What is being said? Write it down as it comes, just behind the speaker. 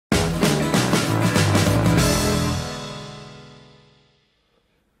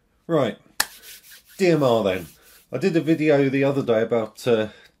Right, DMR then. I did a video the other day about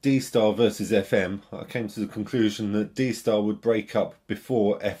D-Star versus FM. I came to the conclusion that D-Star would break up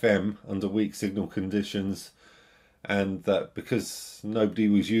before FM under weak signal conditions, and that because nobody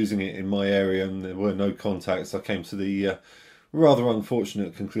was using it in my area and there were no contacts, I came to the rather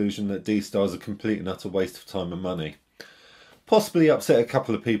unfortunate conclusion that D-Star is a complete and utter waste of time and money. Possibly upset a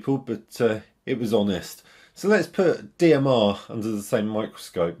couple of people, but it was honest. So let's put DMR under the same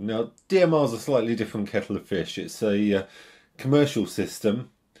microscope. Now, DMR is a slightly different kettle of fish. It's a commercial system.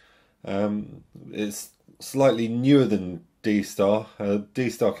 It's slightly newer than D-Star.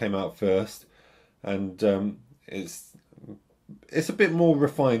 D-Star came out first, and it's a bit more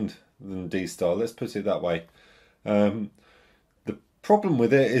refined than D-Star. Let's put it that way. The problem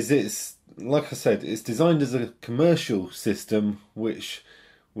with it is it's, like I said, it's designed as a commercial system, which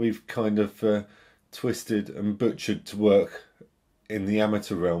we've kind of twisted and butchered to work in the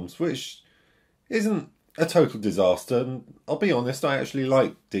amateur realms, which isn't a total disaster. And I'll be honest, I actually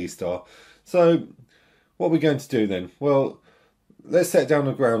like D-Star. So what are we going to do then? Well, let's set down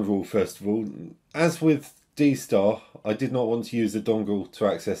a ground rule first of all. As with D-Star, I did not want to use a dongle to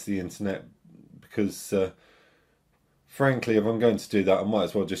access the internet because frankly, if I'm going to do that, I might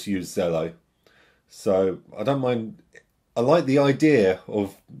as well just use Zello. So I don't mind. I like the idea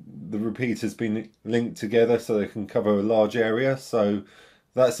of the repeaters being linked together so they can cover a large area. So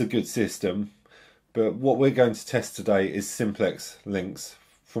that's a good system. But what we're going to test today is simplex links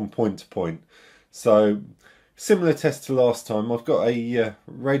from point to point. So similar test to last time. I've got a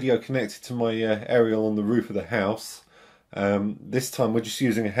radio connected to my aerial on the roof of the house. This time we're just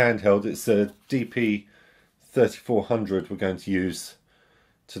using a handheld. It's a DP3400 we're going to use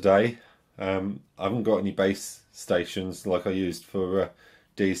today. I haven't got any base stations like I used for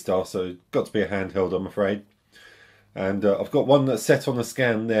D-Star, so got to be a handheld, I'm afraid. And I've got one that's set on a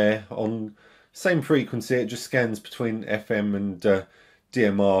scan there on same frequency. It just scans between FM and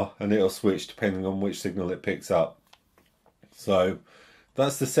DMR, and it'll switch depending on which signal it picks up. So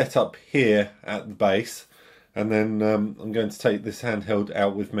that's the setup here at the base, and then I'm going to take this handheld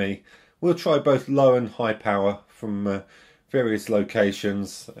out with me. We'll try both low and high power from various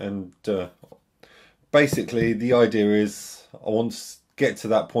locations, and basically the idea is I want to get to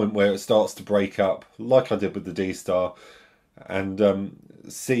that point where it starts to break up like I did with the D-Star, and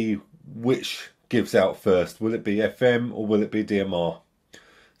see which gives out first. Will it be FM or will it be DMR?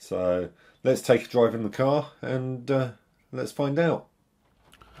 So let's take a drive in the car and let's find out.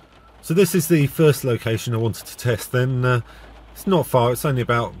 So this is the first location I wanted to test then. It's not far, it's only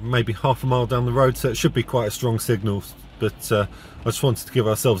about maybe half a mile down the road, so it should be quite a strong signal. But I just wanted to give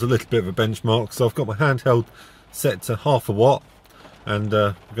ourselves a little bit of a benchmark. So I've got my handheld set to 1/2 watt, and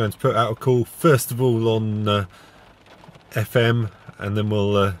we're going to put out a call first of all on FM, and then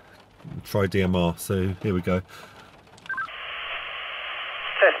we'll try DMR. So here we go.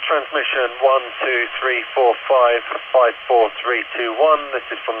 Test transmission 123455431. This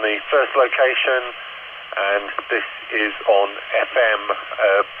is from the first location, and this is on FM,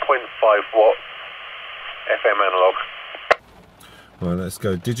 0.5 watt FM analog. Right, let's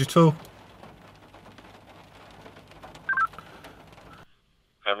go digital.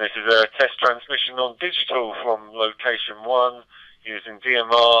 And this is a test transmission on digital from location 1 using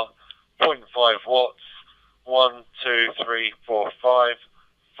DMR, 0.5 watts,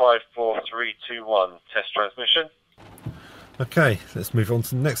 123455431 test transmission. Okay, let's move on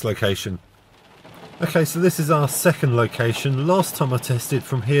to the next location. Okay, so this is our second location. Last time I tested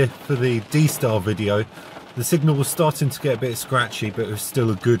from here for the D-Star video, the signal was starting to get a bit scratchy, but it was still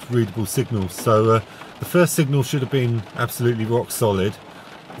a good readable signal. So the first signal should have been absolutely rock solid.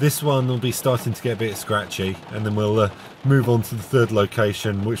 This one will be starting to get a bit scratchy, and then we'll move on to the third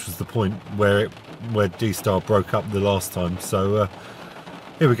location, which was the point where D-Star broke up the last time. So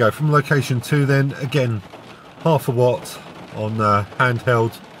here we go, from location 2 then, again 1/2 watt on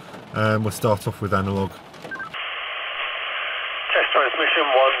handheld, and we'll start off with analog. Test transmission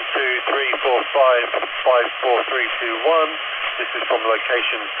 123455431. This is from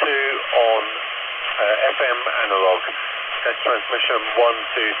location 2 on FM analog. Test transmission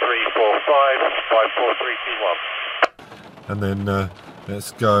 123455431. And then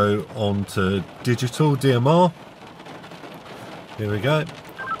let's go on to digital DMR. Here we go.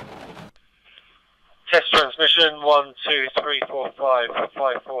 Test transmission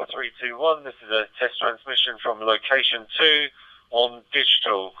 123455431. This is a test transmission from location 2 on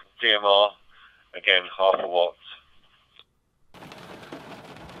digital DMR. Again, 1/2 watt.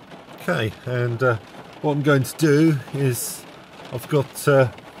 Okay, and what I'm going to do is I've got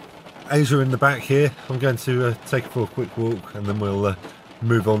Asia in the back here. I'm going to take her for a quick walk, and then we'll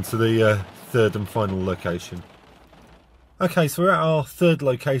move on to the third and final location. Okay, so we're at our third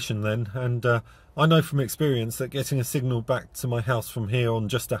location then, and I know from experience that getting a signal back to my house from here on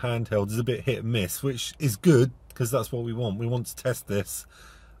just a handheld is a bit hit and miss, which is good because that's what we want. We want to test this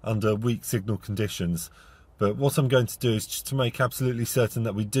under weak signal conditions. But what I'm going to do is just to make absolutely certain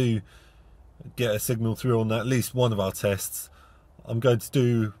that we do get a signal through on at least one of our tests, I'm going to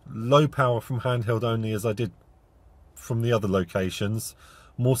do low power from handheld only as I did from the other locations.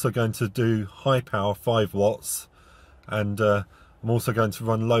 I'm also going to do high power 5 watts, and I'm also going to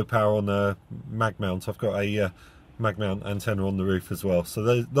run low power on a mag mount. I've got a mag mount antenna on the roof as well.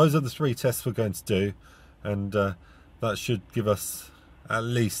 So those are the 3 tests we're going to do, and that should give us at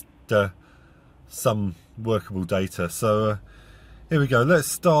least some workable data. So here we go. Let's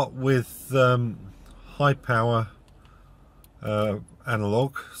start with high power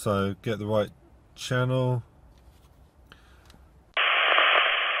analog. So get the right channel.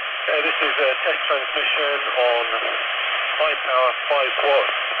 Okay, this is a test transmission on high power 5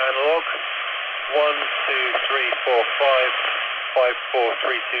 watts analog. 1, 2, 3, 4, 5, 5, 4,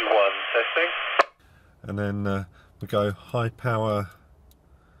 3, 2, 1 testing. And then we go high power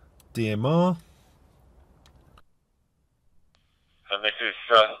DMR. And this is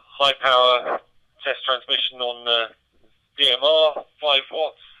high power test transmission on DMR 5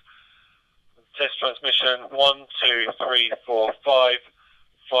 watts. Test transmission 1, 2, 3, 4, 5,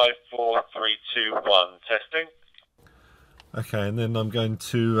 5, 4, 3, 2, 1 testing. Okay, and then I'm going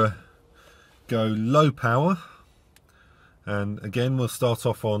to go low power, and again we'll start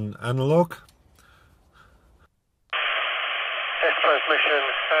off on analog. Test transmission,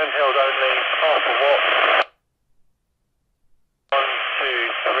 handheld only, half a watt. 1, 2,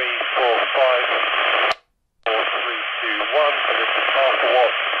 3, 4, 5, 4, 3, 2, 1. So this is half a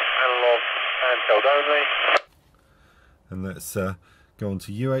watt, analog, handheld only. And let's go on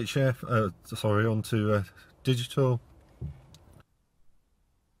to UHF, sorry, on to digital.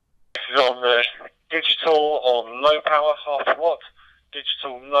 This is on the digital on low power, half a watt.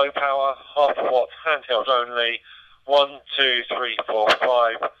 Digital low power, half a watt, handheld only. 1, 2, 3, 4,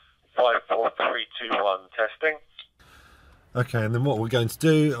 5, 5, 4, 3, 2, 1 testing. Okay, and then what we're going to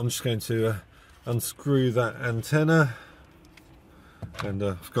do, I'm just going to unscrew that antenna, and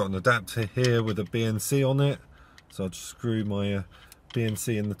I've got an adapter here with a BNC on it, so I'll just screw my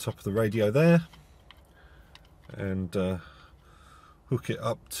BNC in the top of the radio there, and hook it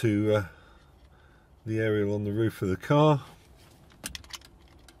up to the aerial on the roof of the car.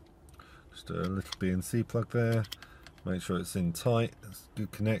 Just a little BNC plug there, make sure it's in tight, that's a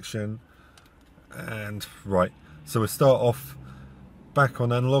good connection. And right, so we'll start off back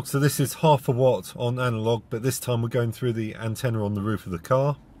on analog. So this is half a watt on analog, but this time we're going through the antenna on the roof of the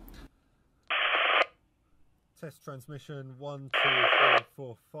car. Test transmission 1, 2, 3,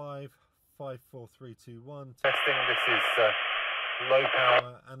 4, 5, 5, 4, 3, 2, 1 testing. This is low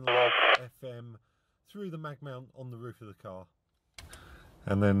power analog FM through the mag mount on the roof of the car.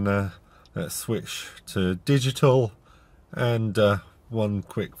 And then let's switch to digital, and one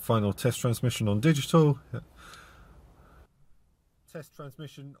quick final test transmission on digital. Test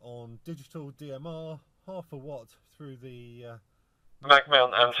transmission on digital DMR, half a watt through the mag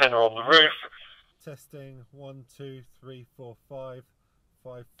mount antenna on the roof. Testing 1, 2, 3, 4, 5,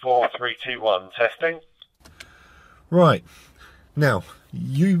 5, 4, 3, 2, 1 testing. Right, now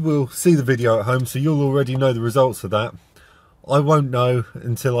you will see the video at home, so you'll already know the results of that. I won't know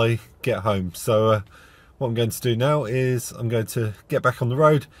until I get home, so what I'm going to do now is I'm going to get back on the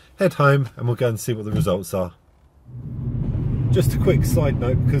road, head home, and we'll go and see what the results are. Just a quick side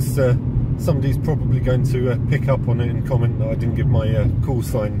note, because somebody's probably going to pick up on it and comment that I didn't give my call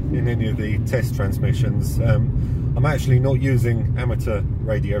sign in any of the test transmissions. I'm actually not using amateur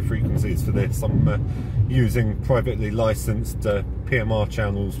radio frequencies for this. I'm using privately licensed PMR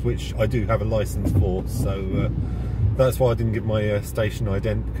channels, which I do have a license for, so that's why I didn't give my station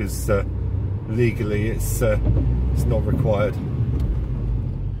ident, because legally it's not required.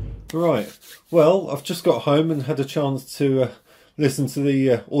 Right, well, I've just got home and had a chance to listen to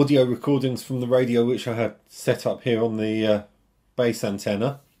the audio recordings from the radio which I had set up here on the base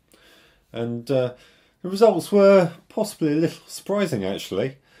antenna, and the results were possibly a little surprising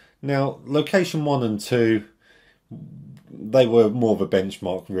actually. Now, location 1 and 2, they were more of a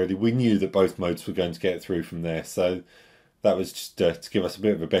benchmark really. We knew that both modes were going to get through from there, so that was just to give us a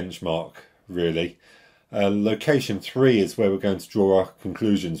bit of a benchmark really. Location 3 is where we're going to draw our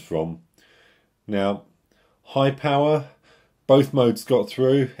conclusions from. Now, high power, both modes got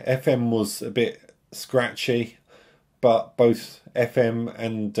through. FM was a bit scratchy, but both FM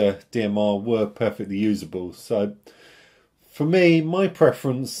and DMR were perfectly usable. So For me, my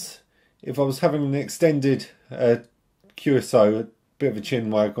preference, if I was having an extended QSO, a bit of a chin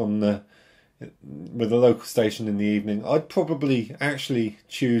wag on with a local station in the evening, I'd probably actually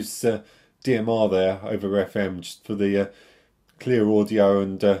choose DMR there over FM, just for the clear audio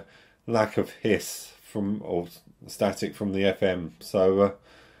and lack of hiss or static from the FM. So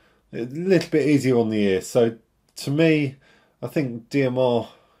a little bit easier on the ear. So to me, I think DMR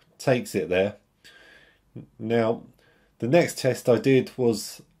takes it there. Now, the next test I did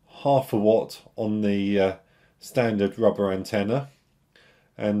was 1/2 watt on the standard rubber antenna,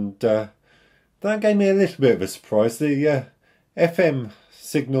 and that gave me a little bit of a surprise. The FM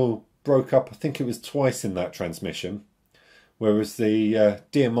signal broke up, I think it was twice in that transmission, whereas the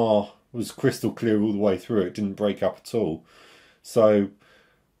DMR was crystal clear all the way through. It didn't break up at all. So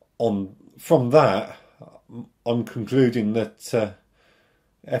from that, I'm concluding that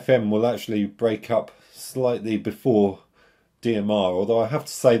FM will actually break up slightly before DMR, although I have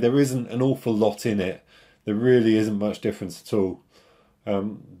to say there isn't an awful lot in it. There really isn't much difference at all.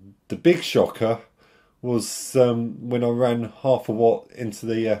 The big shocker was when I ran 1/2 watt into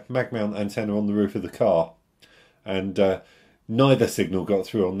the mag mount antenna on the roof of the car, and neither signal got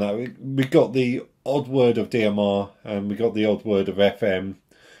through on that. We got the odd word of DMR and we got the odd word of FM,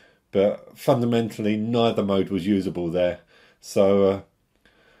 but fundamentally neither mode was usable there. So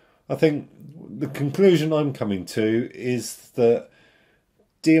I think the conclusion I'm coming to is that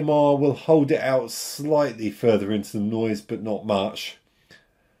DMR will hold it out slightly further into the noise, but not much.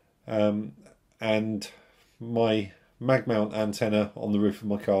 And my mag mount antenna on the roof of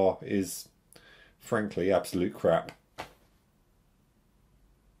my car is frankly absolute crap.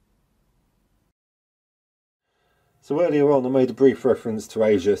 So earlier on I made a brief reference to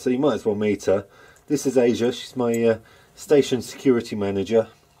Asia, so you might as well meet her. This is Asia. She's my station security manager,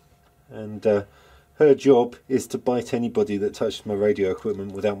 and her job is to bite anybody that touches my radio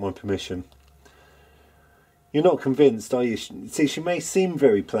equipment without my permission. You're not convinced, are you? See, she may seem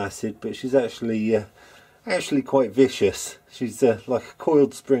very placid, but she's actually quite vicious. She's like a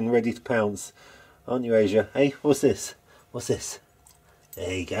coiled spring ready to pounce. Aren't you, Asia? Hey, what's this? What's this?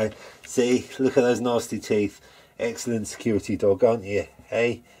 There you go. See, look at those nasty teeth. Excellent security dog, aren't you?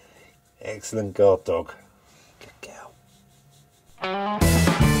 Hey? Excellent guard dog. Good girl.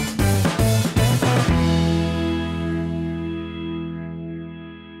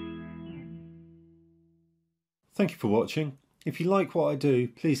 Thank you for watching. If you like what I do,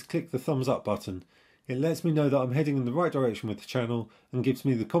 please click the thumbs up button. It lets me know that I'm heading in the right direction with the channel and gives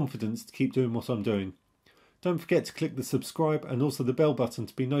me the confidence to keep doing what I'm doing. Don't forget to click the subscribe and also the bell button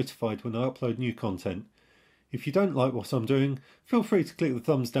to be notified when I upload new content. If you don't like what I'm doing, feel free to click the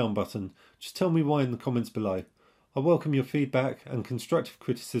thumbs down button. Just tell me why in the comments below. I welcome your feedback, and constructive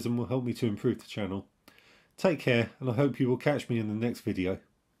criticism will help me to improve the channel. Take care, and I hope you will catch me in the next video.